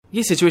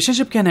ये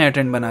सिचुएशनशिप क्या नया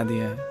ट्रेंड बना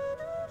दिया है।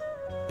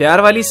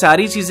 प्यार वाली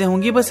सारी चीजें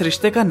होंगी, बस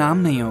रिश्ते का नाम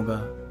नहीं होगा।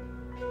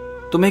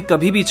 तुम्हें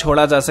कभी भी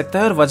छोड़ा जा सकता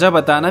है और वजह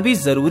बताना भी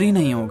जरूरी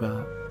नहीं होगा।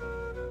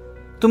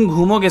 तुम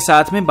घूमोगे,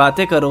 साथ में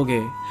बातें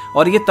करोगे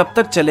और ये तब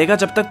तक चलेगा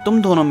जब तक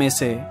तुम दोनों में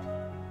से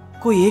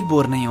कोई एक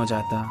बोर नहीं हो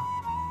जाता।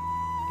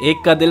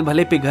 एक का दिल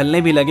भले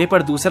पिघलने भी लगे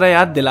पर दूसरा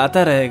याद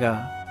दिलाता रहेगा,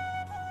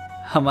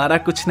 हमारा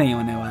कुछ नहीं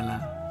होने वाला।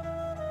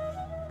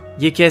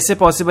 ये कैसे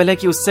पॉसिबल है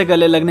कि उससे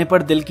गले लगने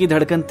पर दिल की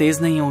धड़कन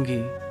तेज नहीं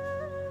होगी।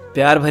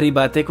 प्यार भरी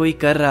बातें कोई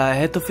कर रहा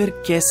है तो फिर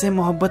कैसे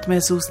मोहब्बत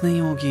महसूस नहीं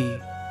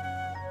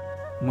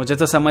होगी। मुझे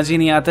तो समझ ही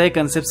नहीं आता है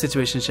कंसेप्ट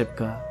सिचुएशनशिप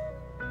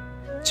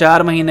का।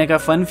 4 महीने का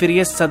फन, फिर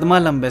ये सदमा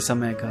लंबे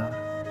समय का।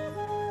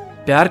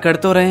 प्यार कर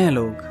तो रहे हैं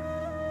लोग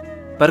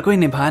पर कोई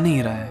निभा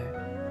नहीं रहा है।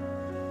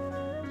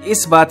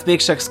 इस बात पे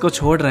एक शख्स को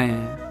छोड़ रहे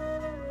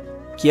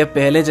हैं कि अब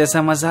पहले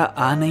जैसा मजा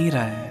आ नहीं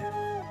रहा है।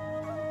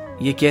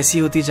 ये कैसी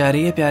होती जा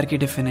रही है प्यार की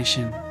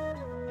डेफिनेशन।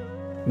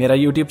 मेरा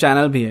YouTube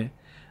चैनल भी है,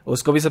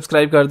 उसको भी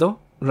सब्सक्राइब कर दो,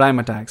 राइम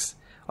अटैक्स।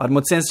 और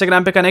मुझसे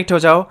इंस्टाग्राम पे कनेक्ट हो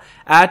जाओ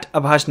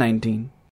 @Abhash19।